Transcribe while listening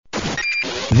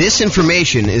This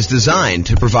information is designed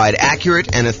to provide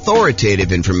accurate and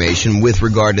authoritative information with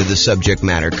regard to the subject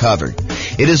matter covered.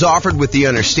 It is offered with the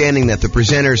understanding that the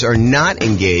presenters are not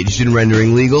engaged in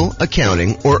rendering legal,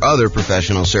 accounting, or other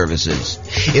professional services.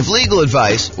 If legal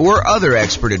advice or other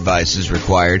expert advice is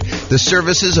required, the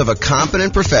services of a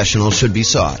competent professional should be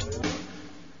sought.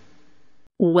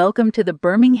 Welcome to the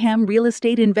Birmingham Real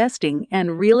Estate Investing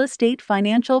and Real Estate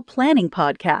Financial Planning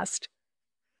Podcast.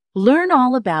 Learn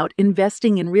all about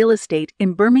investing in real estate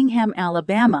in Birmingham,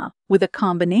 Alabama, with a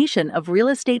combination of real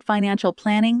estate financial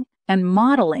planning and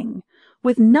modeling,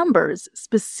 with numbers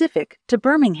specific to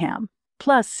Birmingham,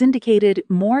 plus syndicated,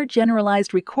 more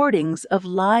generalized recordings of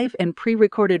live and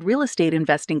pre-recorded real estate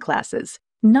investing classes,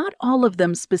 not all of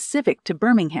them specific to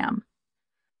Birmingham.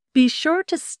 Be sure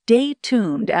to stay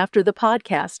tuned after the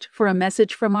podcast for a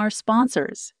message from our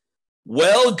sponsors.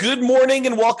 Well, good morning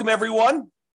and welcome,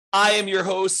 everyone. I am your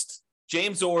host,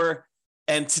 James Orr,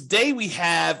 and today we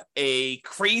have a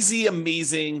crazy,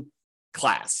 amazing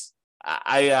class.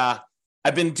 I've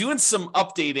been doing some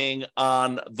updating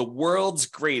on the world's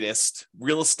greatest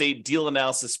real estate deal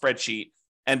analysis spreadsheet,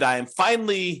 and I am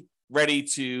finally ready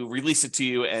to release it to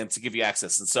you and to give you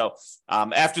access. And so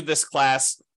after this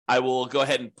class, I will go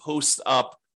ahead and post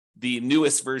up the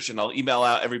newest version. I'll email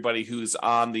out everybody who's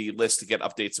on the list to get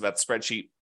updates about the spreadsheet,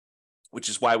 which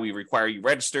is why we require you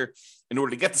register in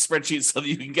order to get the spreadsheet so that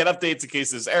you can get updates in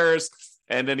case there's errors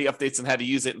and any updates on how to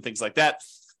use it and things like that.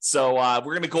 So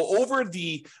we're going to go over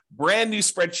the brand new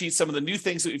spreadsheet, some of the new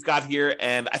things that we've got here,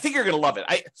 and I think you're going to love it.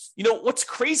 What's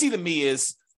crazy to me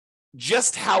is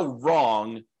just how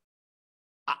wrong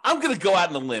I'm going to go out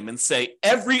on a limb and say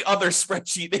every other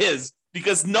spreadsheet is,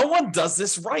 because no one does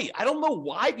this right. I don't know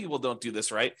why people don't do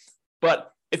this right,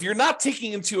 but if you're not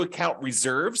taking into account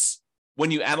reserves when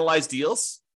you analyze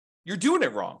deals, you're doing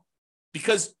it wrong,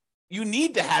 because you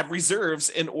need to have reserves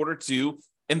in order to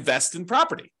invest in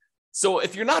property. So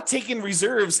if you're not taking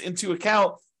reserves into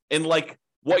account in like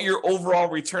what your overall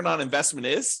return on investment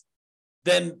is,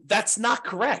 then that's not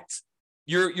correct.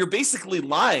 You're basically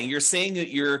lying. You're saying that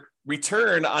your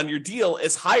return on your deal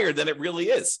is higher than it really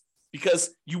is,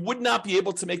 because you would not be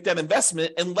able to make that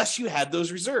investment unless you had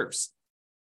those reserves.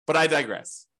 But I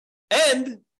digress.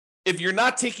 And if you're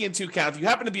not taking into account, if you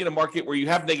happen to be in a market where you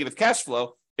have negative cash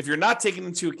flow, if you're not taking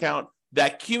into account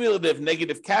that cumulative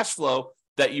negative cash flow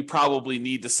that you probably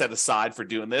need to set aside for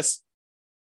doing this,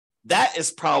 that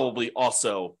is probably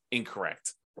also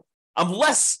incorrect. I'm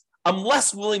less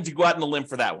willing to go out on a limb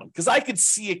for that one, because I could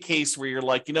see a case where you're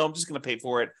like, I'm just going to pay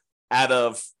for it out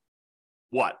of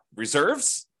what?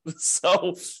 Reserves?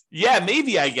 So yeah,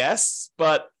 maybe, I guess,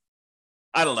 but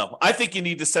I don't know. I think you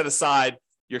need to set aside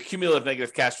your cumulative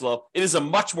negative cash flow. It is a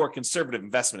much more conservative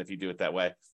investment if you do it that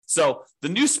way. So the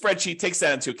new spreadsheet takes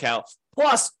that into account.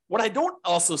 Plus, what I don't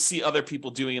also see other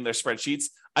people doing in their spreadsheets,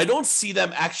 I don't see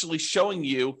them actually showing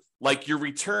you like your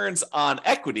returns on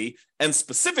equity, and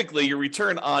specifically your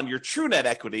return on your true net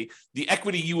equity, the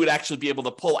equity you would actually be able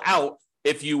to pull out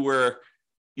if you were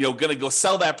going to go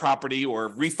sell that property or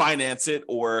refinance it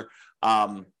or,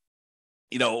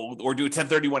 or do a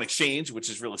 1031 exchange, which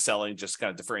is really selling, just kind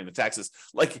of deferring the taxes.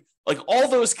 Like all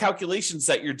those calculations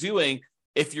that you're doing,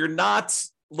 if you're not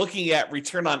looking at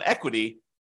return on equity,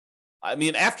 I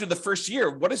mean, after the first year,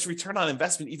 what does return on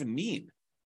investment even mean?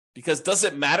 Because does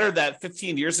it matter that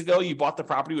 15 years ago you bought the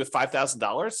property with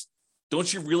 $5,000?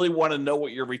 Don't you really want to know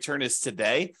what your return is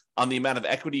today on the amount of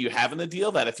equity you have in the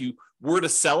deal, that if you were to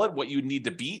sell it, what you need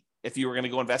to beat if you were going to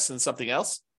go invest in something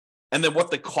else? And then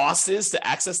what the cost is to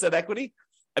access that equity?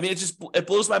 I mean, it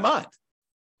blows my mind.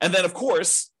 And then, of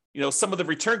course, some of the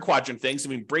return quadrant things,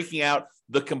 breaking out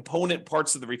the component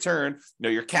parts of the return,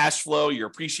 your cash flow, your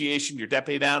appreciation, your debt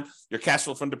pay down, your cash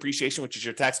flow from depreciation, which is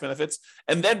your tax benefits.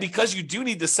 And then because you do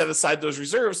need to set aside those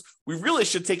reserves, we really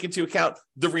should take into account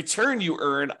the return you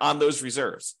earn on those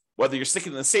reserves, whether you're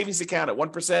sticking in the savings account at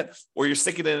 1% or you're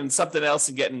sticking it in something else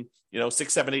and getting,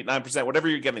 6, 7, 8, 9%, whatever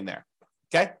you're getting there.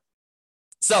 Okay.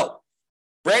 So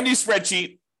brand new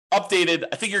spreadsheet, updated.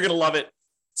 I think you're going to love it.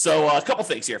 So a couple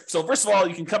things here. So first of all,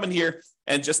 you can come in here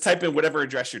and just type in whatever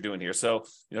address you're doing here. So,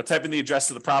 type in the address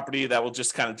of the property. That will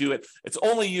just kind of do it. It's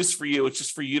only used for you. It's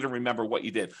just for you to remember what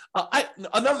you did.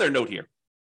 Another note here.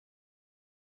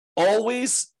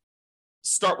 Always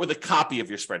start with a copy of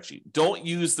your spreadsheet. Don't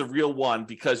use the real one,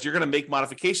 because you're going to make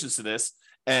modifications to this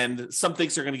and some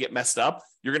things are going to get messed up.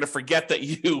 You're going to forget that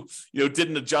you did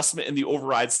an adjustment in the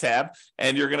overrides tab,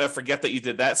 and you're going to forget that you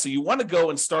did that. So you want to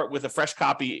go and start with a fresh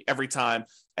copy every time,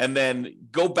 and then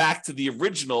go back to the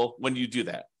original when you do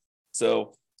that.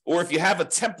 So Or if you have a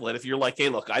template, if you're like, hey,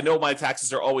 look, I know my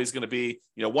taxes are always going to be,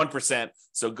 1%.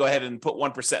 So go ahead and put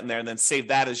 1% in there and then save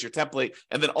that as your template.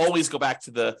 And then always go back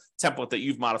to the template that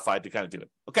you've modified to kind of do it.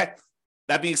 Okay.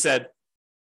 That being said,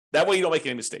 that way you don't make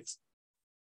any mistakes.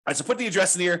 All right. So put the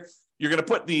address in here. You're going to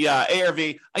put the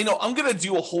ARV. I'm going to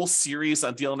do a whole series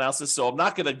on deal analysis. So I'm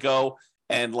not going to go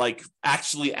and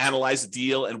actually analyze a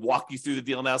deal and walk you through the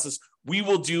deal analysis. We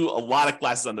will do a lot of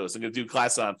classes on those. I'm going to do a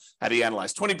class on how to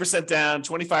analyze 20% down,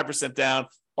 25% down,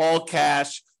 all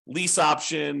cash, lease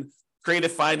option,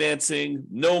 creative financing,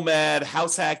 nomad,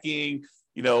 house hacking,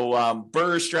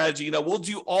 BRRRR strategy. We'll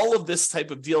do all of this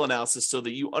type of deal analysis so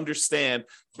that you understand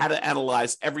how to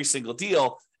analyze every single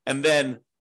deal. And then,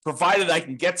 provided I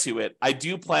can get to it, I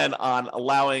do plan on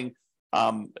allowing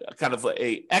kind of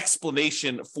a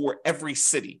explanation for every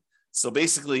city. So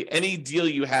basically, any deal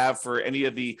you have for any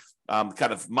of the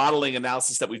kind of modeling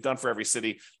analysis that we've done for every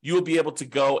city, you will be able to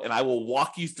go and I will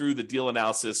walk you through the deal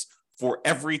analysis for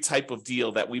every type of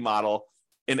deal that we model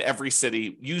in every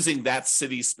city using that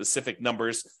city's specific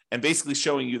numbers and basically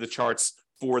showing you the charts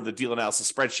for the deal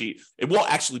analysis spreadsheet. It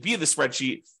won't actually be the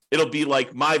spreadsheet. It'll be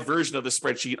like my version of the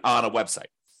spreadsheet on a website.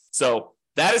 So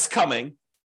that is coming.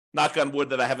 Knock on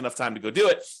wood that I have enough time to go do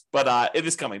it, but it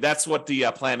is coming. That's what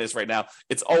the plan is right now.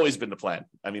 It's always been the plan.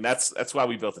 I mean, that's why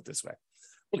we built it this way.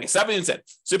 Okay, so that being said,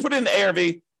 so you put it in the ARV.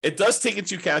 It does take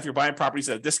into account if you're buying properties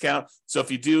at a discount. So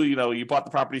if you do, you bought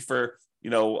the property for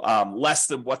less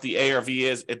than what the ARV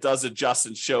is, it does adjust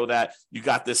and show that you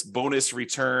got this bonus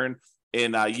return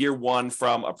in year one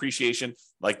from appreciation,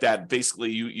 like that.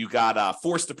 Basically, you got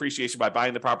forced appreciation by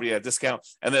buying the property at a discount,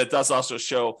 and then it does also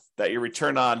show that your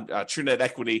return on true net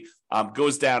equity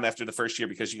goes down after the first year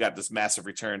because you got this massive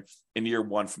return in year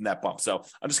one from that bump. So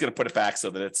I'm just going to put it back so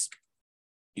that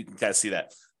you can kind of see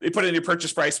that. They put in your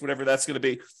purchase price, whatever that's going to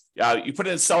be. You put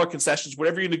in seller concessions,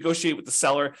 whatever you negotiate with the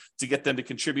seller to get them to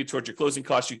contribute towards your closing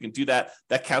costs, you can do that.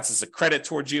 That counts as a credit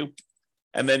towards you.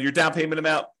 And then your down payment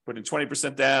amount, put in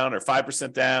 20% down or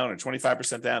 5% down or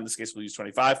 25% down. In this case, we'll use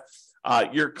 25.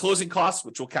 Your closing costs,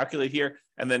 which we'll calculate here,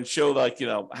 and then show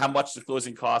how much the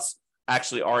closing costs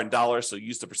actually are in dollars. So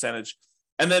use the percentage.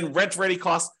 And then rent ready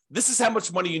costs. This is how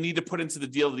much money you need to put into the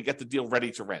deal to get the deal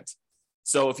ready to rent.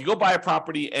 So if you go buy a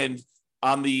property and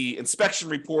on the inspection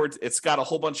report, it's got a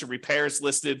whole bunch of repairs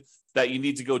listed that you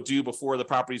need to go do before the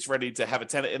property is ready to have a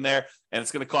tenant in there, and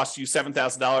it's going to cost you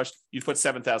 $7,000, you put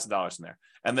 $7,000 in there.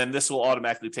 And then this will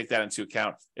automatically take that into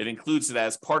account. It includes it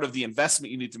as part of the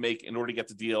investment you need to make in order to get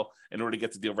the deal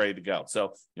ready to go.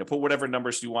 So, put whatever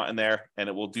numbers you want in there, and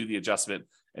it will do the adjustment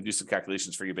and do some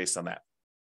calculations for you based on that.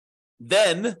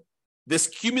 Then this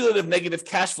cumulative negative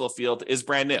cash flow field is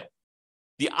brand new.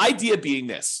 The idea being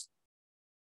this: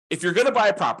 if you're going to buy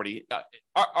a property,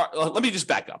 let me just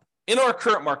back up. In our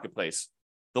current marketplace,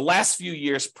 the last few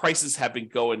years, prices have been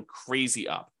going crazy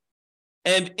up,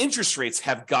 and interest rates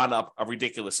have gone up a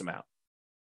ridiculous amount.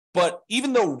 But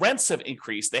even though rents have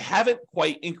increased, they haven't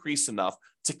quite increased enough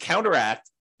to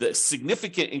counteract the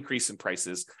significant increase in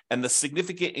prices and the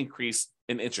significant increase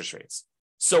in interest rates.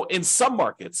 So in some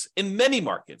markets, in many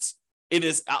markets,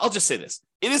 I'll just say this,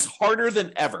 it is harder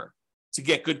than ever to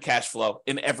get good cash flow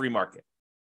in every market.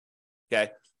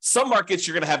 Okay. Some markets,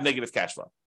 you're going to have negative cash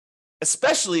flow,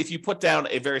 especially if you put down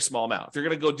a very small amount. If you're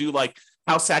going to go do like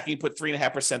house hacking, put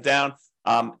 3.5% down,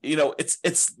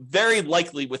 it's very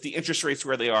likely with the interest rates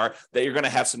where they are that you're going to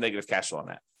have some negative cash flow on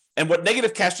that. And what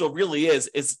negative cash flow really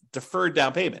is deferred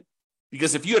down payment.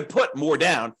 Because if you had put more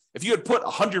down, if you had put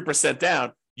 100%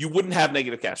 down, you wouldn't have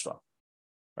negative cash flow,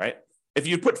 right? If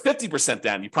you put 50%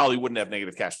 down, you probably wouldn't have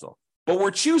negative cash flow. But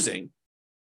we're choosing,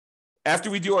 after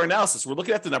we do our analysis, we're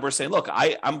looking at the numbers saying, look,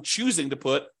 I'm choosing to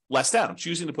put less down. I'm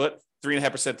choosing to put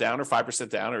 3.5% down or 5%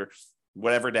 down or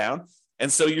whatever down.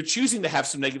 And so you're choosing to have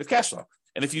some negative cash flow.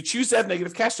 And if you choose to have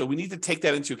negative cash flow, we need to take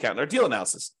that into account in our deal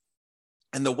analysis.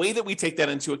 And the way that we take that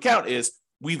into account is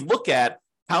we look at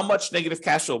how much negative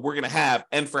cash flow we're going to have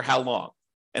and for how long.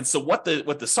 And so what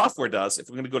the software does, if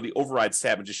we're going to go to the overrides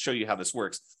tab and just show you how this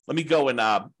works, let me go and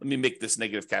let me make this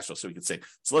negative cash flow so we can see.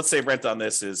 So let's say rent on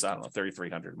this is, I don't know,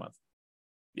 $3,300 a month.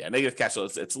 Yeah, negative cash flow,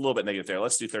 it's a little bit negative there.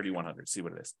 Let's do $3,100, see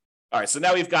what it is. All right, so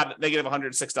now we've got negative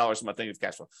 $106 a month negative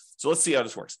cash flow. So let's see how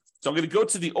this works. So I'm going to go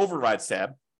to the overrides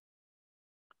tab.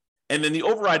 And in the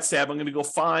overrides tab, I'm going to go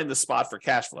find the spot for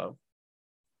cash flow,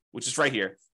 which is right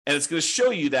here. And it's going to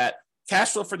show you that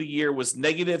cash flow for the year was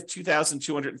negative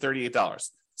 $2,238.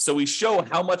 So we show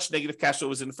how much negative cash flow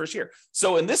was in the first year.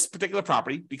 So in this particular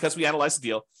property, because we analyzed the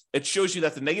deal, it shows you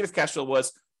that the negative cash flow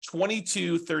was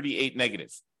 $2,238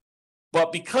 negative.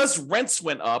 But because rents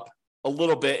went up a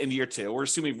little bit in year two. We're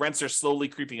assuming rents are slowly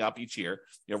creeping up each year.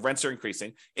 Rents are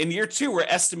increasing. In year two, we're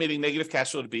estimating negative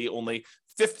cash flow to be only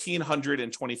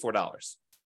 $1,524.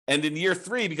 And in year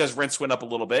three, because rents went up a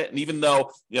little bit, and even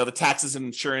though the taxes and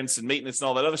insurance and maintenance and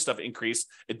all that other stuff increased,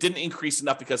 it didn't increase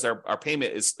enough because our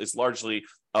payment is largely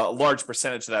a large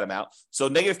percentage of that amount. So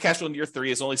negative cash flow in year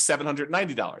three is only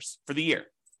 $790 for the year.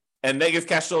 And negative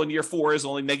cash flow in year four is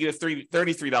only negative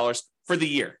 $33 for the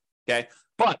year. Okay.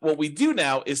 But what we do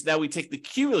now is we take the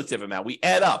cumulative amount. We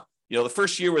add up. The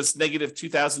first year was negative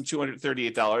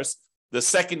 $2,238. The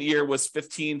second year was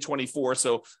 $1,524.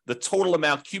 So the total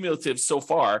amount cumulative so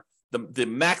far, the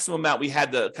maximum amount we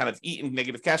had to kind of eat in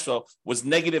negative cash flow was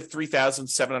negative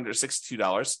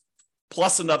 $3,762,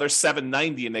 plus another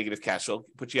 $790 in negative cash flow,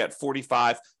 put you at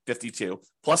 $4,552,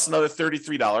 plus another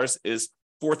 $33 is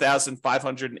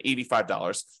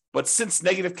 $4,585. But since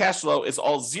negative cash flow is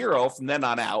all zero from then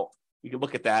on out, we can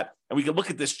look at that, and we can look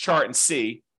at this chart and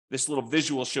see this little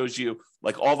visual shows you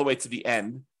like all the way to the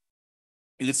end.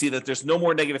 You can see that there's no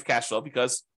more negative cash flow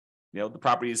because the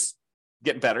property is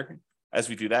getting better as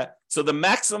we do that. So the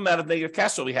maximum amount of negative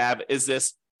cash flow we have is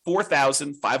this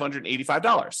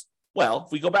 $4,585. Well,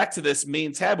 if we go back to this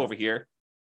main tab over here,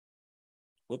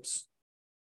 whoops.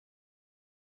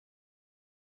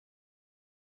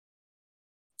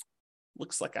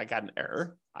 Looks like I got an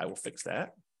error. I will fix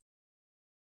that.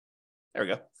 There we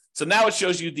go. So now it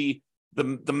shows you the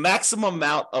maximum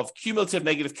amount of cumulative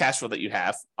negative cash flow that you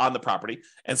have on the property.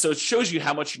 And so it shows you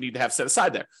how much you need to have set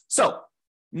aside there. So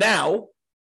now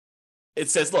it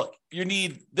says, look, you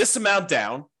need this amount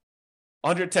down,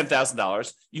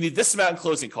 $110,000. You need this amount in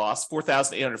closing costs,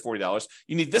 $4,840.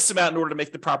 You need this amount in order to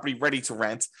make the property ready to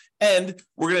rent. And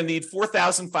we're going to need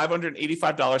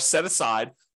 $4,585 set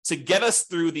aside to get us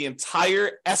through the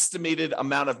entire estimated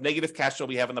amount of negative cash flow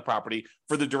we have in the property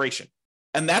for the duration.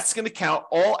 And that's going to count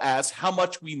all as how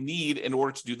much we need in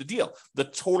order to do the deal, the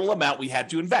total amount we had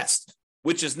to invest,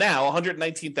 which is now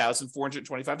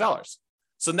 $119,425.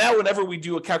 So now whenever we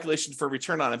do a calculation for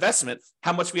return on investment,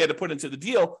 how much we had to put into the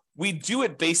deal, we do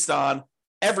it based on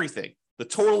everything, the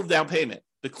total down payment,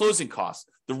 the closing costs,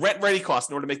 the rent ready costs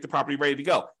in order to make the property ready to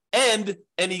go, and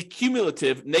any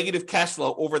cumulative negative cash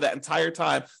flow over that entire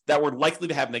time that we're likely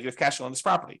to have negative cash flow on this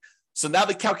property. So now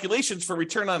the calculations for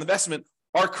return on investment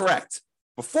are correct.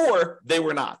 Before, they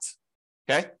were not,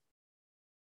 okay?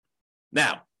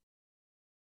 Now,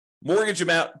 mortgage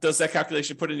amount does that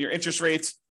calculation, put in your interest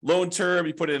rates, loan term,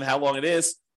 you put in how long it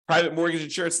is, private mortgage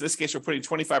insurance, in this case, we're putting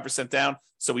 25% down,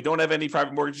 so we don't have any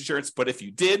private mortgage insurance, but if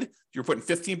you did, you're putting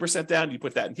 15% down, you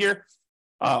put that in here.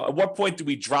 At what point do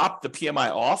we drop the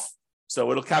PMI off? So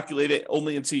it'll calculate it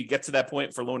only until you get to that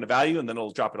point for loan to value, and then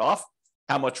it'll drop it off.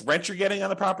 How much rent you're getting on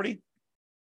the property.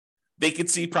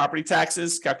 Vacancy, property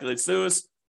taxes, calculates those.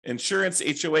 Insurance,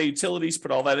 HOA, utilities, put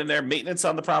all that in there. Maintenance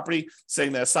on the property,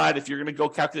 setting that aside. If you're going to go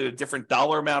calculate a different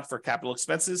dollar amount for capital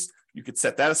expenses, you could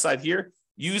set that aside here.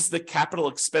 Use the capital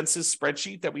expenses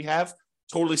spreadsheet that we have,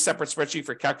 totally separate spreadsheet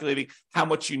for calculating how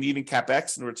much you need in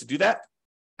CapEx in order to do that.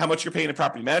 How much you're paying in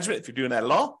property management, if you're doing that at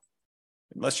all,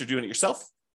 unless you're doing it yourself.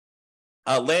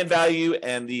 Land value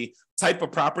and the type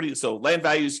of property. So land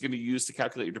value is going to use to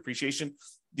calculate your depreciation.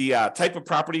 The type of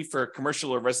property for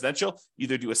commercial or residential,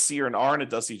 either do a C or an R, and it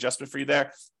does the adjustment for you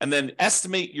there. And then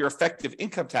estimate your effective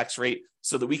income tax rate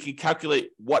so that we can calculate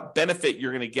what benefit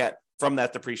you're going to get from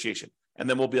that depreciation. And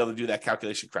then we'll be able to do that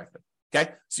calculation correctly.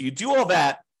 Okay, so you do all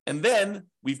that, and then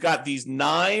we've got these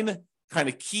 9 kind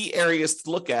of key areas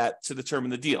to look at to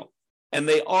determine the deal. And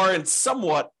they are in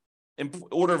somewhat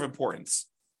order of importance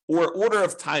or order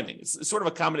of timing. It's sort of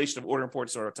a combination of order of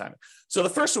importance and order of timing. So the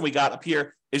first one we got up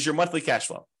here is your monthly cash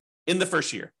flow in the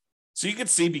first year. So you can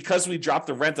see, because we dropped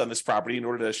the rent on this property in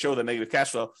order to show the negative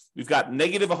cash flow, we've got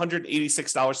negative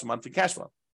 $186 a month in cash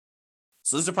flow.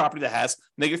 So this is a property that has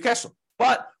negative cash flow,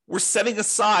 but we're setting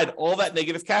aside all that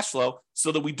negative cash flow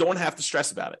so that we don't have to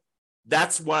stress about it.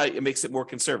 That's why it makes it more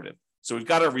conservative. So we've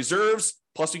got our reserves,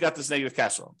 plus we got this negative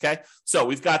cash flow, okay? So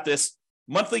we've got this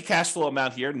monthly cash flow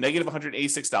amount here, negative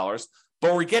 $186,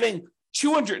 but we're getting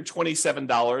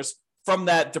 $227 from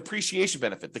that depreciation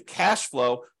benefit, the cash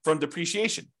flow from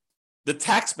depreciation, the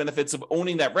tax benefits of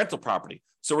owning that rental property.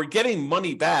 So we're getting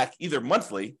money back either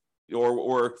monthly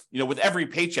or with every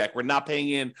paycheck. We're not paying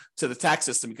in to the tax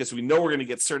system because we know we're going to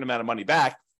get a certain amount of money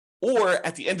back, or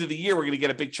at the end of the year, we're going to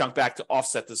get a big chunk back to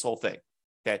offset this whole thing.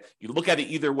 Okay, you look at it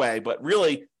either way, but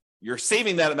really you're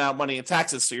saving that amount of money in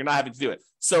taxes, so you're not having to do it.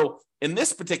 So in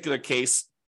this particular case,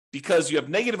 because you have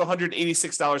negative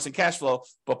 $186 in cash flow,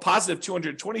 but positive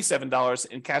 $227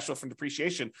 in cash flow from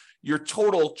depreciation, your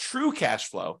total true cash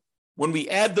flow, when we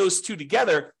add those two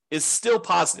together, is still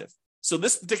positive. So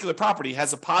this particular property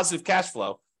has a positive cash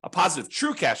flow, a positive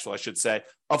true cash flow, I should say,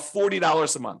 of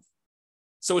 $40 a month.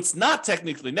 So it's not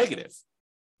technically negative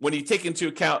when you take into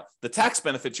account the tax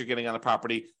benefits you're getting on the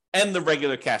property and the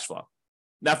regular cash flow.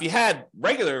 Now, if you had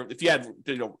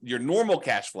your normal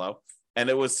cash flow and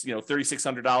it was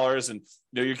 $3,600 and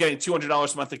you're getting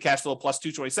 $200 a month of cash flow plus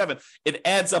 $227, it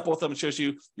adds up both of them and shows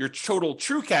you your total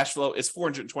true cash flow is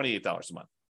 $428 a month.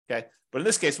 Okay, but in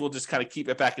this case, we'll just kind of keep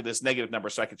it back at this negative number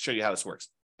so I can show you how this works.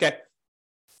 Okay,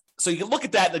 so you can look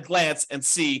at that at a glance and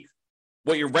see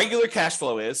what your regular cash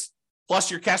flow is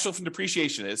plus your cash flow from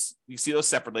depreciation is. You see those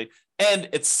separately, and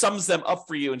it sums them up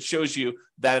for you and shows you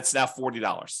that it's now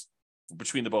 $40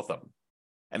 between the both of them.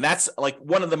 And that's like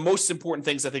one of the most important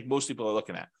things I think most people are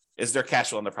looking at is their cash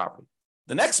flow on their property.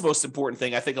 The next most important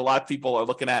thing I think a lot of people are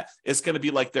looking at is going to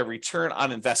be like their return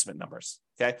on investment numbers.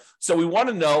 Okay, so we want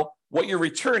to know what your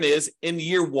return is in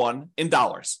year one in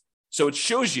dollars. So it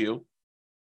shows you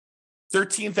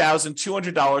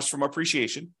 $13,200 from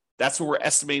appreciation. That's where we're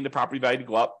estimating the property value to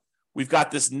go up. We've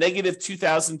got this negative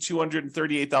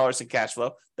 $2,238 in cash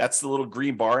flow. That's the little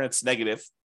green bar, and it's negative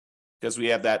because we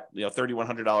have that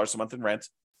 $3,100 a month in rent.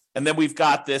 And then we've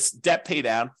got this debt pay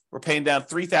down. We're paying down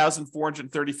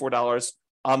 $3,434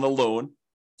 on the loan,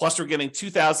 plus we're getting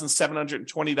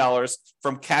 $2,720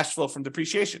 from cash flow from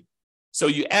depreciation. So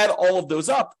you add all of those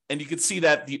up, and you can see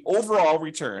that the overall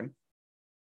return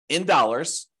in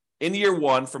dollars in year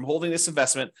one from holding this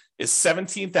investment is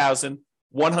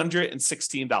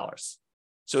 $17,116.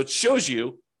 So it shows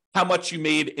you how much you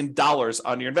made in dollars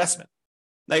on your investment.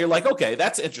 Now you're like, okay,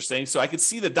 that's interesting. So I could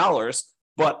see the dollars,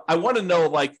 but I want to know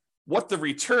like what the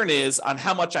return is on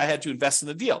how much I had to invest in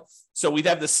the deal. So we'd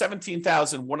have the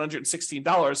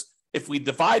 $17,116. If we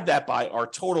divide that by our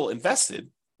total invested,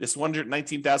 this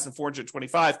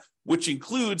 $119,425, which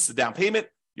includes the down payment,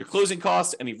 your closing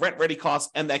costs, any rent-ready costs,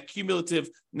 and that cumulative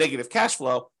negative cash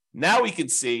flow, now we can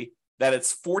see that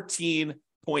it's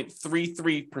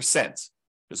 14.33%.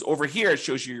 Because over here, it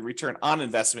shows you your return on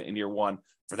investment in year one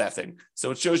for that thing.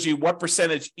 So it shows you what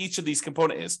percentage each of these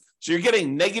component is. So you're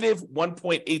getting negative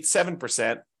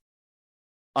 1.87%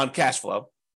 on cash flow.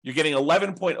 You're getting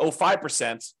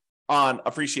 11.05% on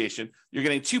appreciation. You're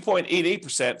getting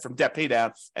 2.88% from debt pay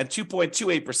down and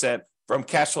 2.28% from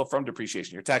cash flow from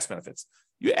depreciation, your tax benefits.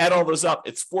 You add all those up,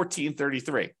 it's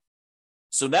 1433.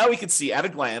 So now we can see at a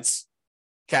glance,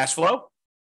 cash flow,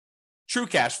 true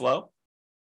cash flow,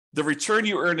 the return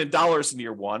you earned in dollars in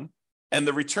year one, and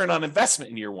the return on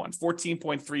investment in year one,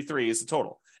 14.33 is the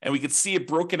total. And we can see it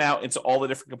broken out into all the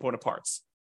different component parts.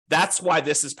 That's why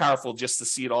this is powerful, just to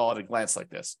see it all at a glance like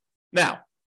this. Now,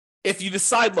 if you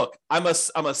decide, look, I'm a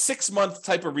 6-month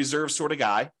type of reserve sort of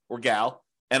guy or gal,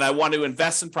 and I want to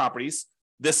invest in properties,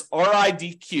 this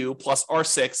RIDQ plus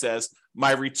R6 says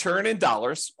my return in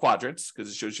dollars, quadrants, because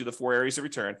it shows you the 4 areas of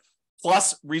return,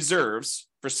 plus reserves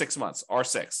for 6 months,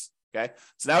 R6. Okay,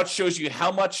 so now it shows you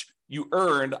how much you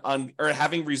earned on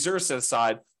having reserves set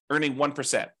aside, earning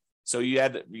 1%. So you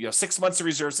had 6 months of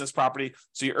reserves in this property,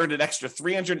 so you earned an extra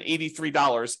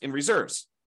 $383 in reserves.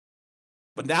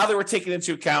 But now that we're taking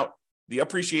into account the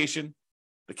appreciation,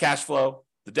 the cash flow,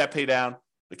 the debt pay down,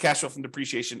 the cash flow from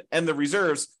depreciation, and the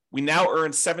reserves, we now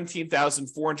earn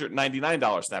 $17,499 in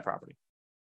that property.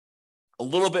 A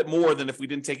little bit more than if we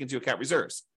didn't take into account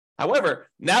reserves. However,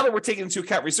 now that we're taking into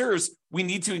account reserves, we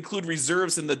need to include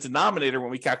reserves in the denominator when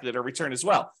we calculate our return as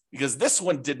well, because this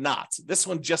one did not. This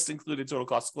one just included total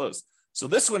cost to close. So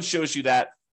this one shows you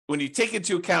that when you take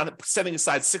into account setting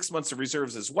aside 6 months of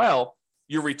reserves as well,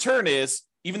 your return is,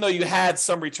 even though you had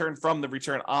some return from the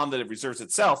return on the reserves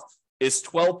itself, is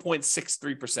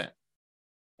 12.63%.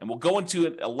 And we'll go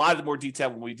into a lot more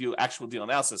detail when we do actual deal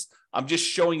analysis. I'm just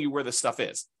showing you where this stuff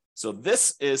is. So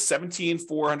this is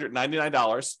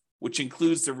 $17,499, which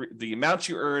includes the amount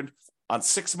you earned on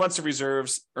 6 months of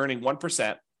reserves, earning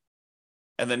 1%.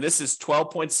 And then this is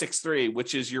 12.63,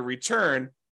 which is your return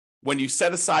when you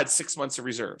set aside 6 months of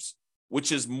reserves,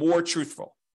 which is more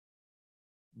truthful.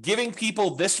 Giving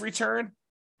people this return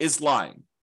is lying,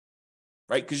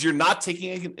 right? Because you're not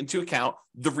taking into account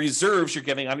the reserves you're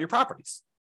getting on your properties.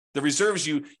 The reserves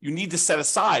you need to set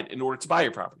aside in order to buy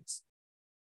your properties.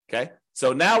 Okay?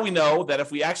 So now we know that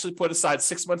if we actually put aside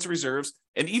 6 months of reserves,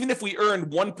 and even if we earn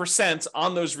 1%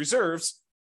 on those reserves,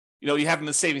 you have in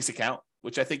the savings account,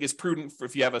 which I think is prudent for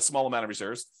if you have a small amount of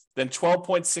reserves, then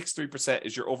 12.63%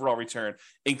 is your overall return,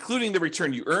 including the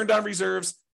return you earned on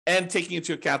reserves and taking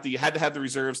into account that you had to have the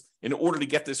reserves in order to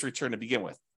get this return to begin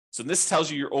with. So this tells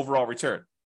you your overall return.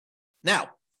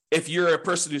 Now, if you're a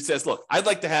person who says, look, I'd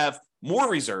like to have more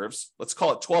reserves, let's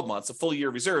call it 12 months, a full year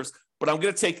of reserves, but I'm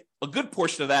going to take a good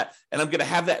portion of that and I'm going to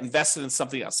have that invested in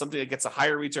something else, something that gets a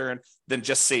higher return than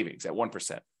just savings at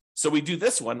 1%. So we do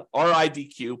this one,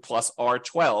 RIDQ plus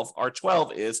R12.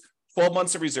 R12 is 12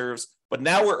 months of reserves, but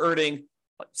now we're earning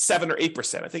 7 or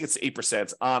 8%. I think it's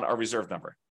 8% on our reserve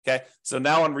number. Okay. So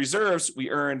now on reserves, we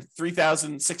earned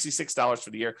 $3,066 for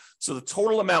the year. So the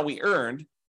total amount we earned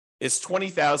is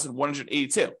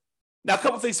 $20,182. Now, a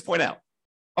couple of things to point out.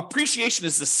 Appreciation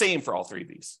is the same for all three of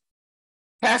these.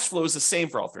 Cash flow is the same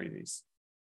for all three of these.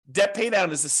 Debt pay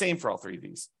down is the same for all three of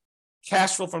these.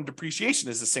 Cash flow from depreciation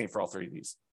is the same for all three of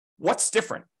these. What's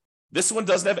different? This one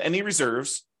doesn't have any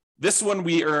reserves. This one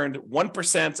we earned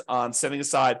 1% on setting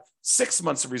aside 6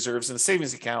 months of reserves in a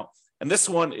savings account. And this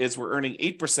one is we're earning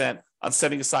 8% on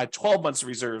setting aside 12 months of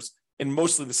reserves in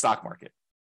mostly the stock market.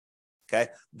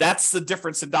 Okay, that's the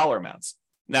difference in dollar amounts.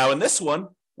 Now in this one,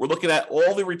 we're looking at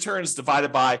all the returns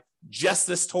divided by just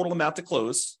this total amount to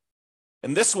close.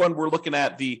 And this one, we're looking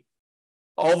at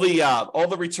all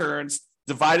the returns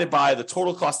divided by the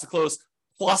total cost to close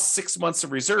plus 6 months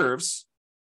of reserves.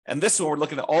 And this one, we're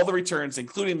looking at all the returns,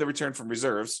 including the return from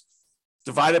reserves,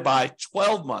 divided by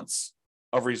 12 months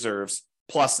of reserves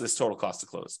plus this total cost to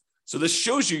close. So this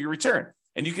shows you your return.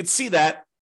 And you can see that,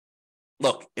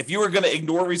 look, if you were going to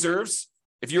ignore reserves,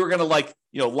 if you were going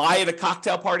to lie at a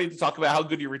cocktail party to talk about how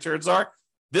good your returns are,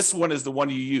 this one is the one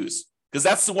you use because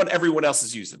that's the one everyone else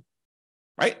is using,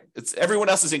 right? Everyone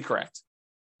else is incorrect.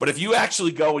 But if you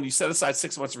actually go and you set aside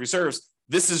 6 months of reserves,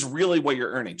 this is really what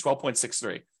you're earning,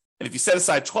 12.63. And if you set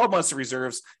aside 12 months of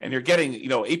reserves and you're getting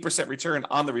 8% return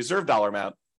on the reserve dollar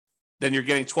amount, then you're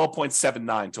getting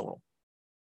 12.79 total.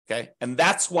 Okay. And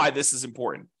that's why this is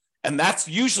important. And that's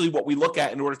usually what we look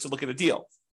at in order to look at a deal.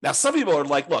 Now, some people are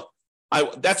like, look,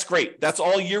 that's great. That's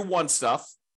all year one stuff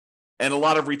and a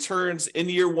lot of returns in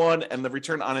year one and the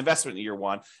return on investment in year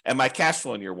one and my cash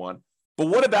flow in year one. But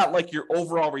what about like your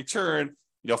overall return,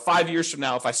 5 years from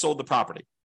now, if I sold the property?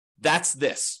 That's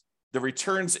the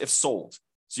returns if sold.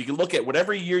 So you can look at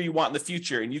whatever year you want in the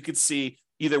future and you can see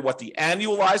either what the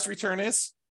annualized return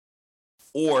is,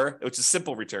 or which is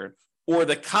simple return, or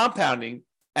the compounding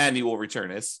annual return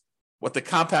is, what the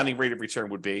compounding rate of return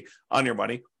would be on your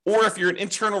money. Or if you're an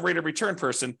internal rate of return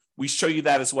person, we show you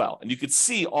that as well. And you could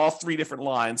see all three different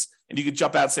lines and you could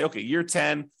jump out and say, okay, year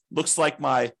 10 looks like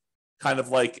my kind of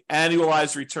like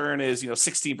annualized return is,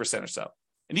 16% or so.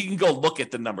 And you can go look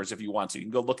at the numbers if you want to. You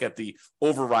can go look at the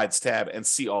overrides tab and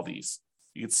see all these.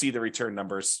 You can see the return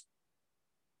numbers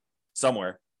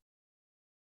somewhere.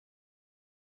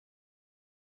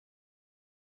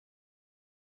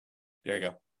 There you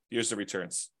go. Here's the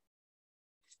returns.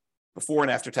 Before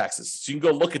and after taxes. So you can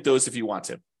go look at those if you want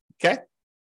to. Okay?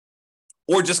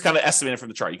 Or just kind of estimate it from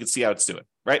the chart. You can see how it's doing,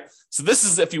 right? So this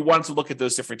is if you wanted to look at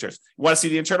those different returns. You want to see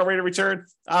the internal rate of return?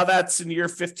 That's in year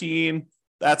 15.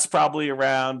 That's probably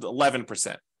around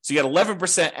 11%. So you get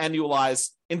 11% annualized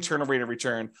internal rate of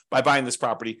return by buying this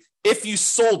property. If you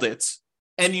sold it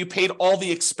and you paid all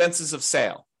the expenses of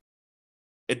sale,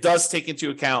 it does take into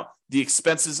account the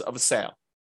expenses of a sale.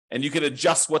 And you can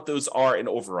adjust what those are in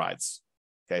overrides.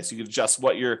 Okay, so you can adjust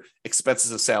what your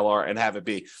expenses of sale are and have it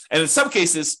be. And in some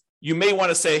cases, you may want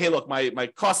to say, hey, look, my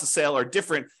costs of sale are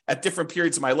different at different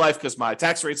periods of my life because my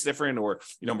tax rate's different, or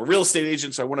I'm a real estate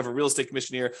agent, so I want to have a real estate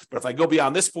commission here. But if I go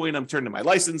beyond this point, I'm turning my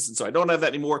license, and so I don't have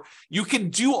that anymore. You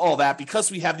can do all that because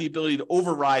we have the ability to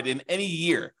override in any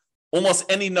year, almost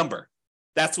any number.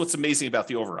 That's what's amazing about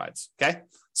the overrides. Okay,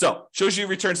 so shows you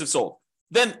returns if sold.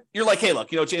 Then you're like, hey,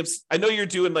 look, James, I know you're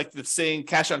doing like the saying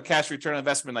cash on cash return on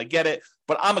investment. I get it,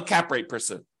 but I'm a cap rate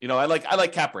person. I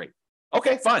like cap rate.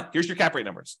 Okay, fine. Here's your cap rate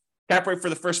numbers. Cap rate for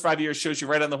the first 5 years shows you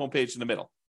right on the homepage in the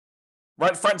middle,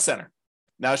 right front and center.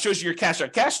 Now it shows you your cash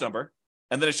on cash number,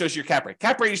 and then it shows you your cap rate.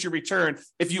 Cap rate is your return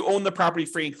if you own the property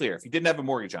free and clear, if you didn't have a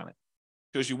mortgage on it.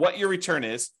 It shows you what your return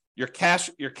is, your cash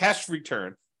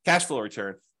return, cash flow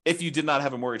return, if you did not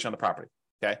have a mortgage on the property.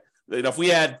 Okay. If we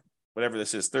had whatever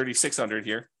this is, 3,600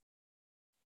 here,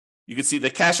 you can see the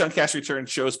cash on cash return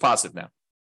shows positive now.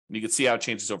 And you can see how it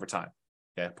changes over time.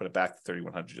 Okay, put it back to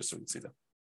 3,100 just so we can see them.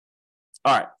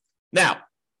 All right. Now,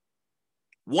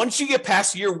 once you get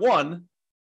past year one,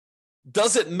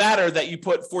 does it matter that you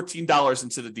put $14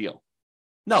 into the deal?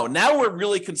 No, now we're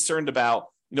really concerned about,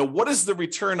 what is the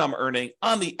return I'm earning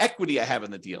on the equity I have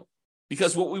in the deal?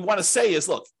 Because what we want to say is,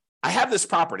 look, I have this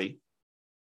property,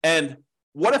 and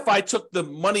what if I took the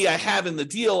money I have in the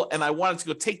deal and I wanted to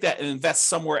go take that and invest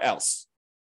somewhere else?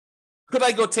 Could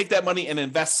I go take that money and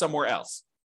invest somewhere else?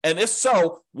 And if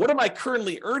so, what am I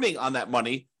currently earning on that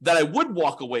money that I would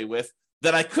walk away with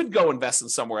that I could go invest in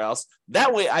somewhere else?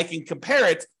 That way I can compare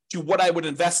it to what I would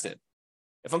invest in.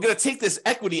 If I'm going to take this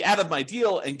equity out of my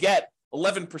deal and get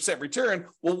 11% return,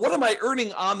 well, what am I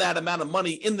earning on that amount of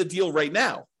money in the deal right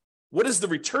now? What is the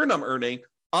return I'm earning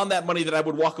on that money that I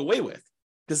would walk away with?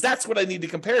 Because that's what I need to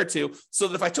compare it to, so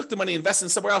that if I took the money and invested in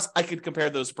somewhere else, I could compare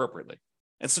those appropriately.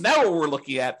 And so now what we're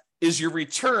looking at is your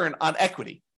return on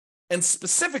equity. And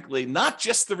specifically, not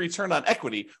just the return on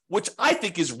equity, which I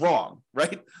think is wrong,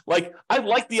 right? Like, I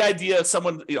like the idea of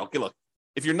someone, okay, look,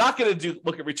 if you're not going to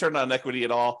look at return on equity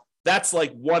at all, that's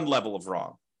like one level of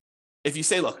wrong. If you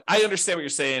say, look, I understand what you're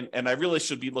saying, and I really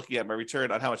should be looking at my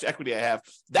return on how much equity I have,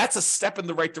 that's a step in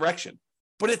the right direction.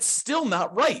 But it's still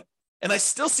not right. And I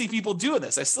still see people doing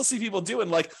this. I still see people doing,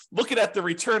 like, looking at the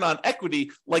return on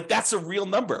equity like that's a real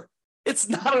number. It's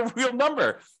not a real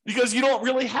number because you don't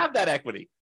really have that equity.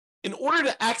 In order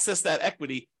to access that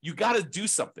equity, you got to do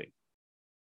something.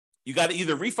 You got to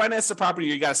either refinance the property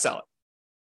or you got to sell it.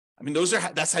 I mean,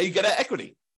 that's how you get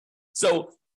equity.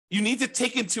 So you need to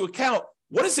take into account,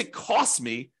 what does it cost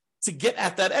me to get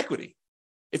at that equity?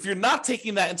 If you're not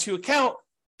taking that into account,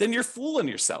 then you're fooling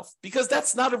yourself, because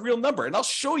that's not a real number. And I'll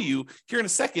show you here in a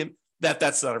second that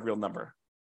that's not a real number.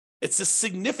 It's a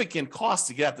significant cost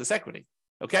to get at this equity.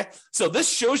 Okay. So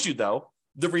this shows you, though,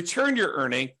 the return you're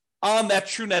earning on that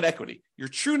true net equity. Your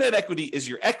true net equity is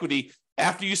your equity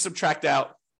after you subtract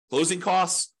out closing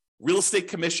costs, real estate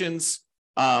commissions,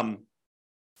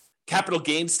 capital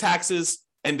gains taxes,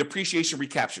 and depreciation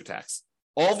recapture tax.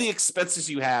 All the expenses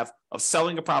you have of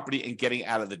selling a property and getting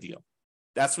out of the deal.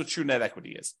 That's what true net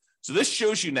equity is. So this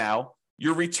shows you now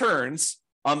your returns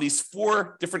on these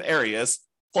 4 different areas,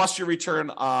 plus your return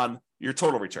on your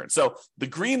total return. So the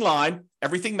green line,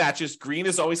 everything matches. Green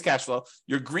is always cash flow.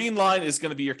 Your green line is going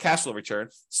to be your cash flow return.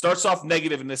 Starts off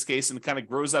negative in this case and kind of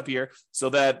grows up here, so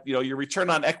that, your return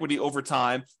on equity over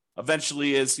time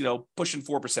eventually is, pushing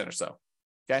 4% or so.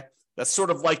 Okay. That's sort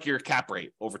of like your cap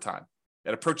rate over time.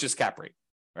 It approaches cap rate,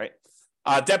 right?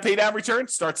 Debt pay down return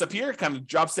starts up here, kind of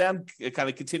drops down, it kind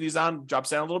of continues on, drops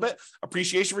down a little bit.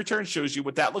 Appreciation return shows you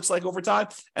what that looks like over time.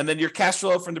 And then your cash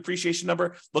flow from depreciation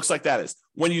number looks like that is.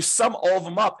 When you sum all of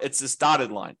them up, it's this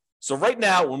dotted line. So right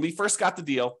now, when we first got the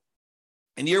deal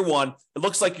in year 1, it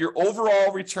looks like your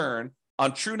overall return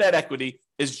on true net equity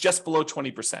is just below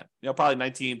 20%, probably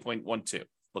 19.12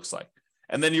 looks like.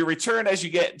 And then your return as you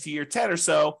get to year 10 or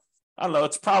so, I don't know,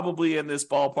 it's probably in this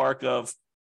ballpark of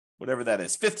whatever that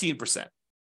is, 15%.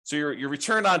 So your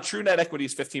return on true net equity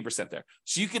is 15% there.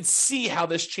 So you can see how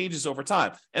this changes over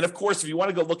time. And of course, if you want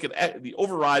to go look at the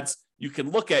overrides, you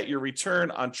can look at your return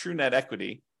on true net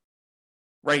equity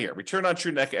right here, return on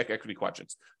true net equity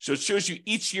quadrants. So it shows you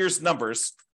each year's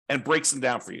numbers and breaks them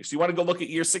down for you. So you want to go look at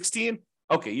year 16?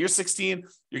 Okay, year 16,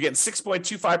 you're getting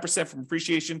 6.25% from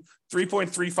appreciation,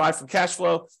 3.35 from cash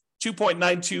flow,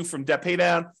 2.92 from debt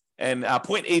paydown, and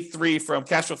 0.83 from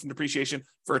cash flow from depreciation,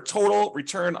 for a total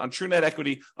return on true net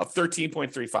equity of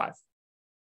 13.35.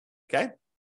 Okay?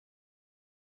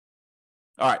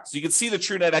 All right, so you can see the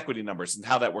true net equity numbers and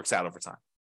how that works out over time.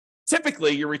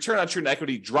 Typically, your return on true net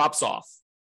equity drops off.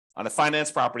 On a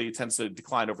finance property, it tends to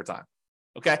decline over time.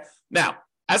 Okay? Now,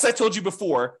 as I told you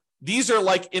before, these are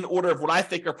like in order of what I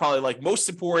think are probably like most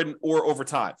important or over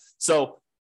time. So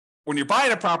when you're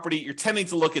buying a property, you're tending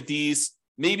to look at these,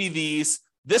 maybe these.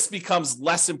 This becomes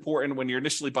less important when you're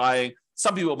initially buying.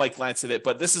 Some people might glance at it,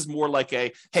 but this is more like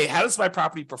hey, how does my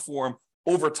property perform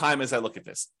over time as I look at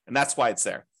this? And that's why it's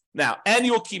there. Now,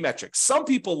 annual key metrics. Some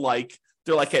people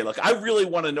they're like, hey, look, I really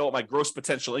want to know what my gross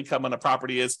potential income on a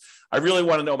property is. I really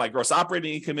want to know what my gross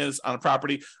operating income is on a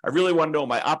property. I really want to know what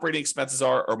my operating expenses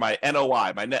are, or my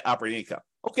NOI, my net operating income.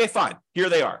 Okay, fine. Here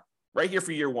they are, right here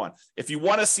for year 1. If you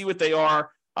want to see what they are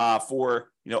for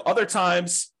other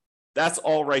times, that's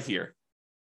all right here.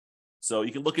 So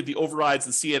you can look at the overrides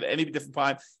and see it at any different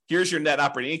time. Here's your net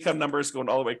operating income numbers going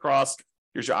all the way across.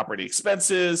 Here's your operating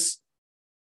expenses.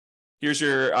 Here's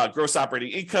your gross operating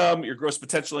income, your gross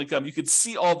potential income. You could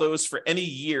see all those for any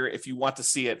year if you want to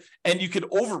see it, and you can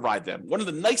override them. One of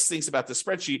the nice things about this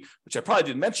spreadsheet, which I probably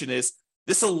didn't mention, is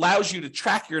this allows you to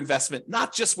track your investment,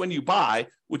 not just when you buy,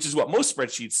 which is what most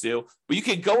spreadsheets do, but you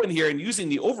can go in here and using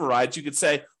the overrides, you could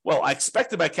say, well, I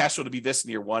expected my cash flow to be this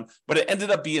in year 1, but it ended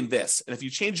up being this. And if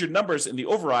you change your numbers in the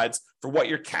overrides for what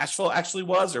your cash flow actually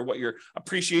was, or what your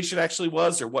appreciation actually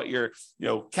was, or what your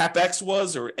CapEx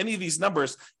was, or any of these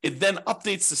numbers, it then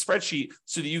updates the spreadsheet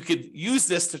so that you could use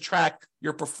this to track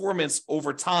your performance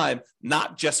over time,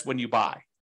 not just when you buy.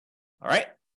 All right.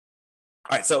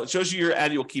 All right, so it shows you your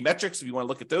annual key metrics if you want to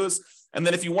look at those. And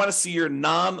then if you want to see your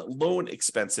non-loan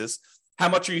expenses, how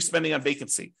much are you spending on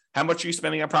vacancy? How much are you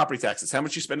spending on property taxes? How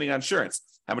much are you spending on insurance?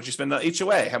 How much you spend on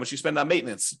HOA? How much you spend on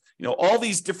maintenance? All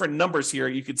these different numbers here,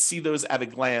 you could see those at a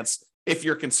glance if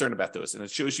you're concerned about those. And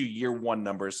it shows you year one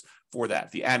numbers for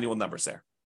that, the annual numbers there.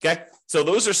 Okay. So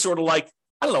those are sort of like,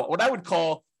 I don't know, what I would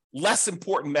call less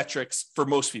important metrics for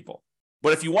most people.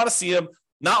 But if you want to see them,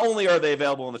 not only are they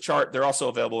available in the chart, they're also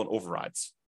available in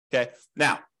overrides. Okay.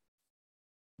 Now,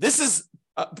 this is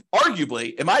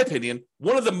arguably, in my opinion,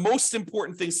 one of the most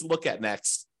important things to look at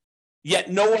next, yet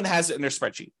no one has it in their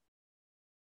spreadsheet.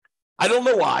 I don't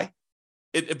know why.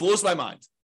 It blows my mind.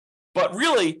 But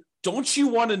really, don't you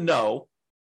want to know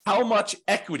how much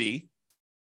equity,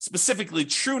 specifically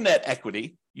true net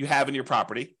equity, you have in your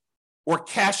property, or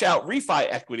cash out refi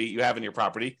equity you have in your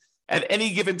property at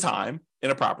any given time in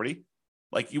a property?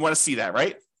 Like, you want to see that,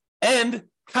 right? And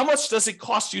how much does it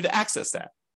cost you to access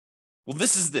that? Well,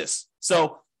 this is this.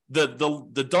 So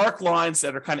the dark lines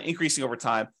that are kind of increasing over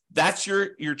time, that's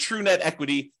your true net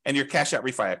equity and your cash out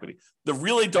refi equity. The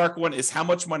really dark one is how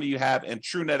much money you have in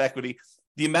true net equity,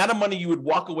 the amount of money you would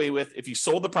walk away with if you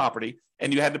sold the property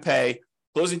and you had to pay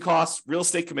closing costs, real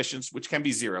estate commissions, which can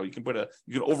be zero. You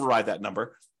can override that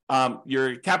number.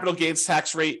 Your capital gains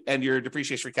tax rate and your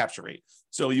depreciation recapture rate.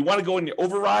 So you want to go in your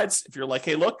overrides. If you're like,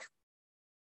 hey, look,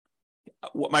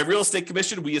 what my real estate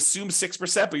commission, we assume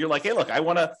 6%, but you're like, hey, look, I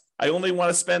only want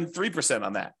to spend 3%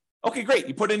 on that. Okay, great.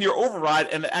 You put in your override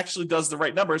and it actually does the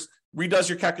right numbers, redoes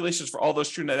your calculations for all those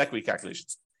true net equity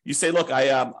calculations. You say, look,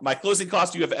 my closing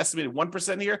costs, you have estimated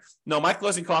 1% here. No, my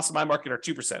closing costs in my market are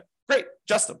 2%. Great,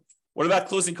 adjust them. What about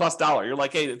closing cost dollar? You're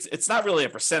like, hey, it's not really a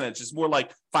percentage. It's more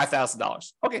like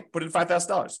 $5,000. Okay, put in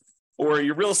 $5,000. Or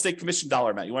your real estate commission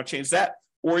dollar amount. You want to change that?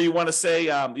 Or you want to say,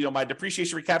 my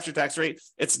depreciation recapture tax rate,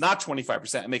 it's not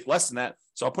 25%. I make less than that,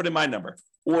 so I'll put in my number.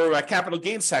 Or a capital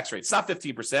gains tax rate, it's not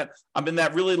 15%. I'm in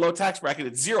that really low tax bracket.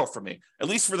 It's zero for me, at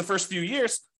least for the first few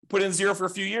years. Put in zero for a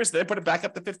few years, then put it back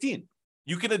up to 15.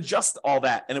 You can adjust all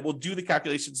that, and it will do the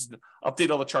calculations and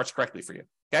update all the charts correctly for you.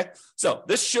 Okay, so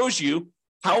this shows you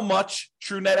how much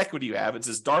true net equity you have. It's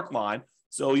this dark line.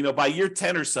 So, by year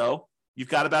 10 or so, you've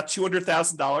got about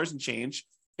 $200,000 and change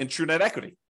in true net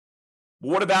equity. But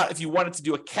what about if you wanted to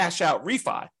do a cash out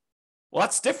refi? Well,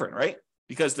 that's different, right?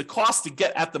 Because the cost to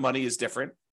get at the money is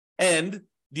different. And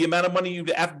the amount of money you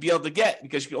have to be able to get,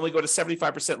 because you can only go to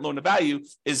 75% loan to value,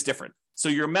 is different. So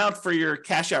your amount for your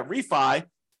cash out refi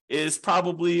is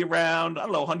probably around,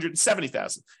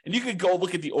 $170,000. And you could go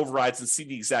look at the overrides and see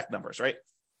the exact numbers, right?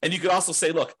 And you could also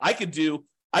say, look, I don't do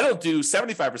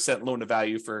 75% loan to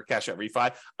value for cash out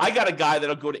refi. I got a guy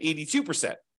that'll go to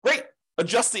 82%. Great.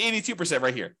 Adjust to 82%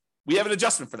 right here. We have an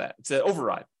adjustment for that. It's an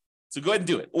override. So go ahead and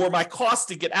do it. Or my cost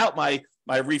to get out my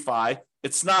refi,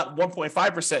 it's not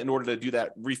 1.5% in order to do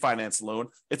that refinance loan.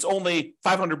 It's only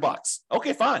 $500.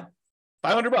 Okay, fine.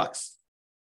 $500.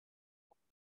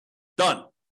 Done.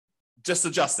 Just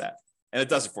adjust that. And it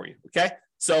does it for you. Okay.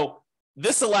 So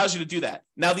this allows you to do that.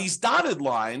 Now, these dotted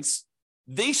lines,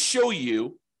 they show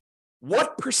you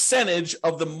what percentage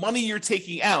of the money you're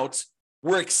taking out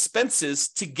were expenses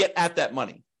to get at that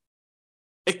money.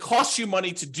 It costs you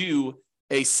money to do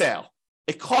a sale.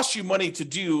 It costs you money to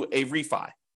do a refi.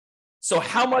 So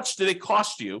how much did it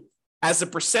cost you as a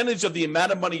percentage of the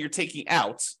amount of money you're taking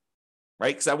out,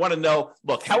 right? Because I want to know,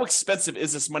 look, how expensive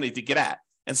is this money to get at?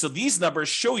 And so these numbers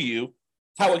show you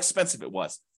how expensive it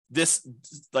was. This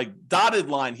like dotted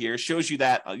line here shows you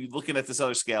that, you're looking at this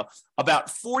other scale, about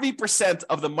 40%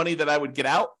 of the money that I would get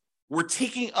out were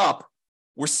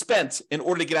spent in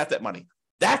order to get at that money.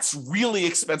 That's really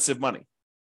expensive money.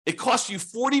 It costs you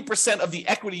 40% of the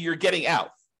equity you're getting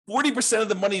out. 40% of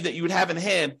the money that you would have in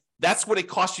hand, that's what it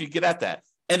costs you to get at that.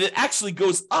 And it actually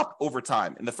goes up over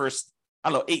time in the first,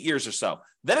 8 years or so.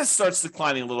 Then it starts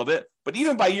declining a little bit. But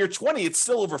even by year 20, it's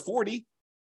still over 40. It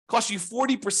costs you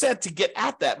 40% to get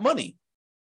at that money.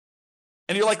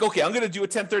 And you're like, okay, I'm going to do a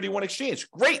 1031 exchange.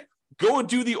 Great. Go and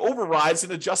do the overrides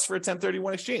and adjust for a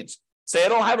 1031 exchange. Say, I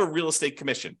don't have a real estate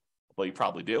commission. Well, you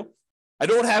probably do. I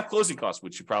don't have closing costs,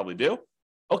 which you probably do.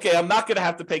 Okay, I'm not going to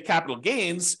have to pay capital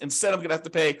gains. Instead, I'm going to have to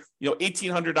pay,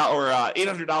 $1,800 or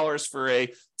 $800 for a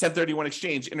 1031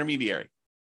 exchange intermediary.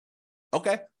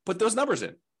 Okay, put those numbers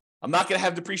in. I'm not going to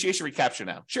have depreciation recapture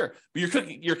now. Sure, but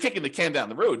you're kicking the can down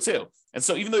the road too. And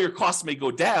so even though your costs may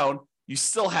go down, you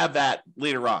still have that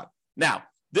later on. Now,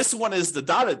 this one is the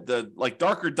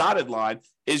darker dotted line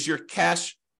is your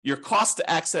cost to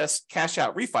access cash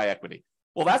out refi equity.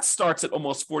 Well, that starts at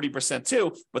almost 40%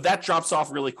 too, but that drops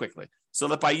off really quickly. So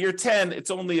that by year 10,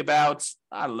 it's only about,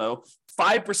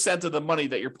 5% of the money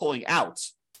that you're pulling out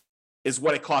is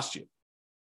what it costs you.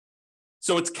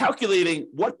 So it's calculating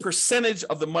what percentage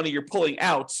of the money you're pulling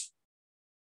out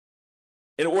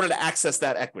in order to access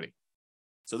that equity.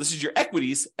 So this is your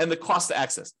equities and the cost to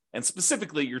access, and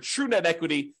specifically your true net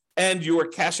equity and your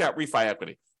cash out refi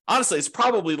equity. Honestly, it's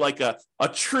probably like a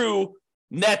true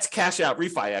net cash out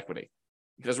refi equity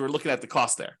because we're looking at the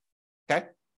cost there. Okay.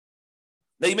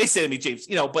 Now you may say to me, James,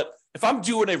 but if I'm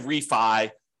doing a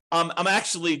refi, I'm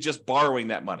actually just borrowing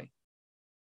that money.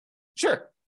 Sure.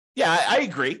 Yeah, I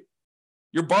agree.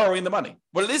 You're borrowing the money,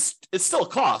 but it's still a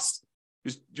cost.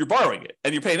 You're borrowing it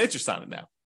and you're paying interest on it now.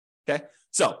 Okay.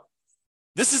 So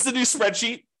this is the new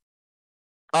spreadsheet.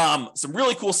 Some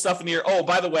really cool stuff in here. Oh,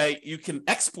 by the way, you can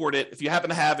export it. If you happen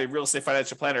to have a real estate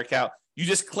financial planner account, you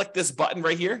just click this button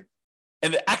right here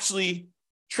and it actually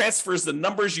transfers the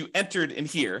numbers you entered in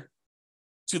here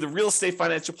to the real estate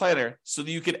financial planner so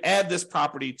that you can add this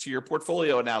property to your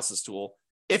portfolio analysis tool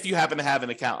if you happen to have an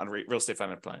account on real estate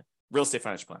financial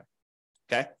planner.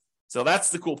 Okay. So that's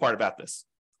the cool part about this.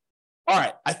 All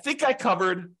right. I think I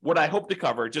covered what I hope to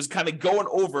cover, just kind of going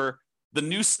over the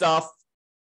new stuff,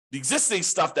 the existing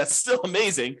stuff that's still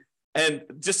amazing. And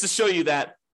just to show you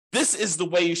that this is the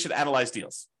way you should analyze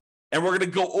deals. And we're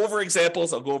going to go over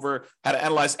examples. I'll go over how to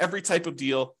analyze every type of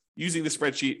deal using the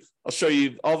spreadsheet. I'll show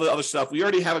you all the other stuff. We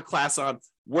already have a class on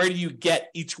where do you get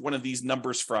each one of these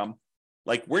numbers from?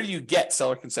 Like, where do you get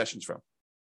seller concessions from?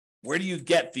 Where do you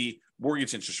get the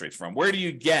mortgage interest rates from? Where do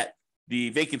you get the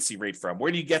vacancy rate from?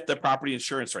 Where do you get the property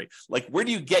insurance rate? Like, where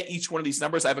do you get each one of these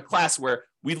numbers? I have a class where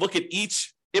we look at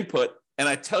each input and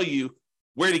I tell you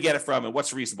where to get it from and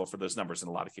what's reasonable for those numbers in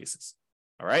a lot of cases.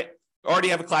 All right. I already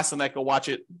have a class on that. Go watch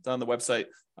it. It's on the website.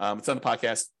 It's on the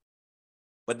podcast.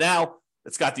 But now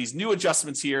it's got these new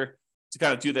adjustments here to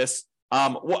kind of do this.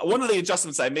 One of the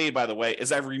adjustments I made, by the way,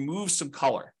 is I've removed some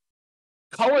color.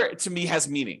 Color to me has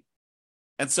meaning.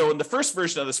 And so in the first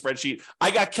version of the spreadsheet,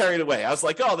 I got carried away. I was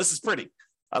like, oh, this is pretty.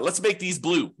 Let's make these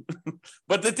blue.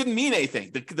 But that didn't mean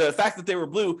anything. The fact that they were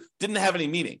blue didn't have any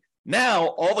meaning. Now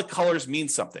all the colors mean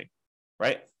something,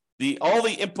 right? All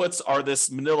the inputs are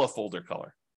this manila folder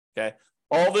color, okay?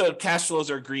 All the cash flows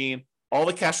are green. All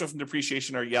the cash flow from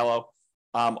depreciation are yellow.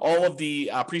 All of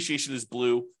the appreciation is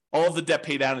blue. All of the debt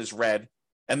pay down is red.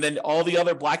 And then all the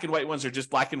other black and white ones are just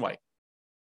black and white,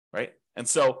 right? And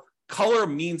so color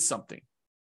means something.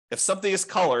 If something is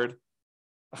colored,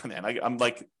 oh man,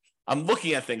 I'm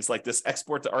looking at things like this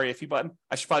export to REFE button.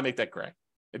 I should probably make that gray.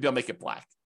 Maybe I'll make it black,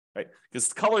 right?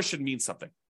 Because color should mean something.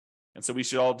 And so we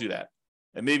should all do that.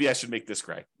 And maybe I should make this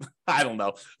gray. I don't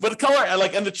know. But the color,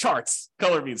 and the charts,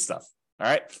 color means stuff. All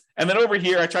right. And then over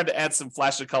here, I tried to add some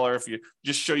flash of color if you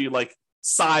just show you like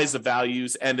size of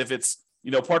values. And if it's,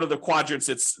 part of the quadrants,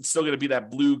 it's still going to be that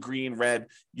blue, green, red,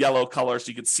 yellow color. So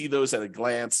you can see those at a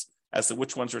glance as to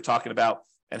which ones we're talking about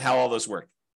and how all those work.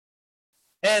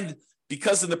 And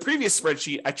because in the previous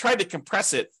spreadsheet, I tried to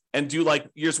compress it and do like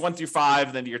years 1 through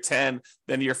 5, then year 10,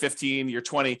 then year 15, year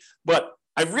 20. But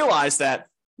I realized that,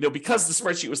 because the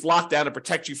spreadsheet was locked down to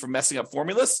protect you from messing up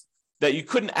formulas, that you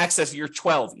couldn't access year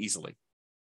 12 easily.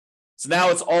 So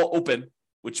now it's all open,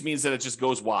 which means that it just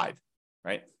goes wide,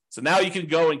 right? So now you can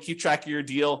go and keep track of your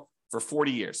deal for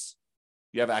 40 years.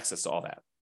 You have access to all that.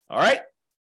 All right.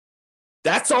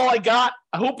 That's all I got.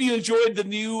 I hope you enjoyed the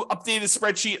new updated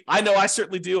spreadsheet. I know I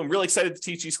certainly do. I'm really excited to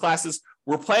teach these classes.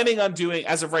 We're planning on doing,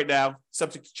 as of right now,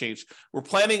 subject to change, we're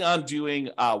planning on doing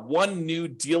one new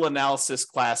deal analysis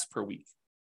class per week.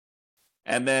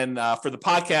 And then for the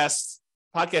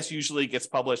podcast usually gets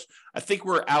published. I think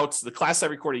we're out. The class I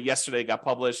recorded yesterday got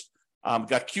published,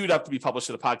 got queued up to be published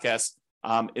to the podcast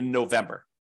in November.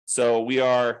 So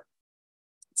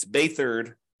it's May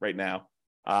 3rd right now.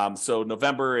 So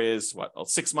November is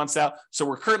 6 months out. So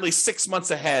we're currently 6 months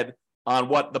ahead on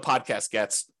what the podcast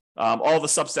gets. All the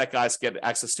Substack guys get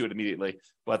access to it immediately,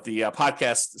 but the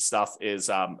podcast stuff is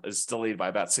delayed by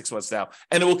about 6 months now,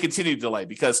 and it will continue to delay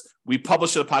because we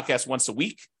publish the podcast once a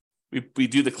week. We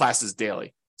do the classes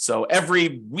daily. So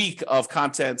every week of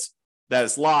content that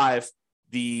is live,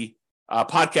 the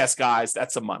podcast guys,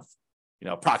 that's a month,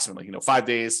 approximately, 5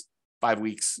 days, 5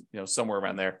 weeks, somewhere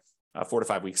around there. 4 to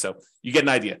 5 weeks. So you get an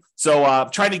idea. So I'm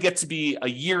trying to get to be a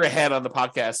year ahead on the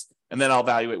podcast, and then I'll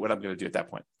evaluate what I'm going to do at that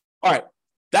point. All right.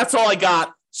 That's all I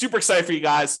got. Super excited for you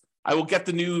guys. I will get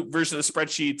the new version of the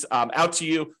spreadsheet out to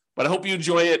you, but I hope you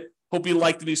enjoy it. Hope you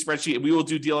like the new spreadsheet, and we will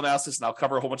do deal analysis, and I'll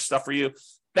cover a whole bunch of stuff for you.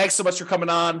 Thanks so much for coming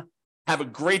on. Have a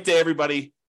great day,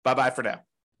 everybody. Bye-bye for now.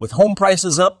 With home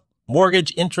prices up,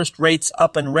 mortgage interest rates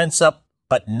up, and rents up,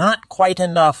 but not quite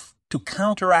enough to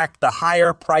counteract the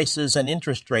higher prices and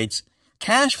interest rates,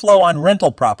 cash flow on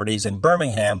rental properties in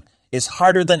Birmingham is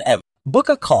harder than ever. Book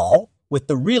a call with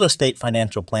the Real Estate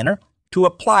Financial Planner to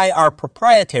apply our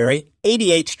proprietary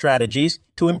 88 strategies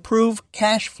to improve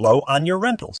cash flow on your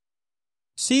rentals.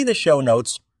 See the show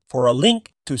notes for a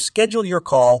link to schedule your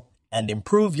call and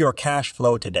improve your cash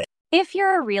flow today. If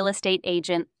you're a real estate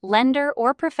agent, lender,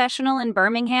 or professional in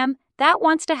Birmingham that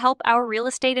wants to help our real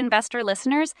estate investor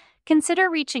listeners, consider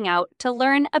reaching out to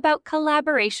learn about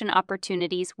collaboration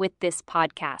opportunities with this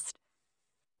podcast.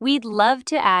 We'd love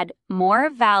to add more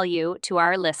value to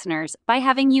our listeners by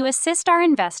having you assist our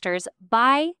investors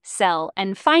buy, sell,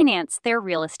 and finance their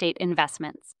real estate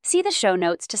investments. See the show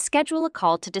notes to schedule a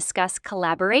call to discuss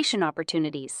collaboration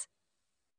opportunities.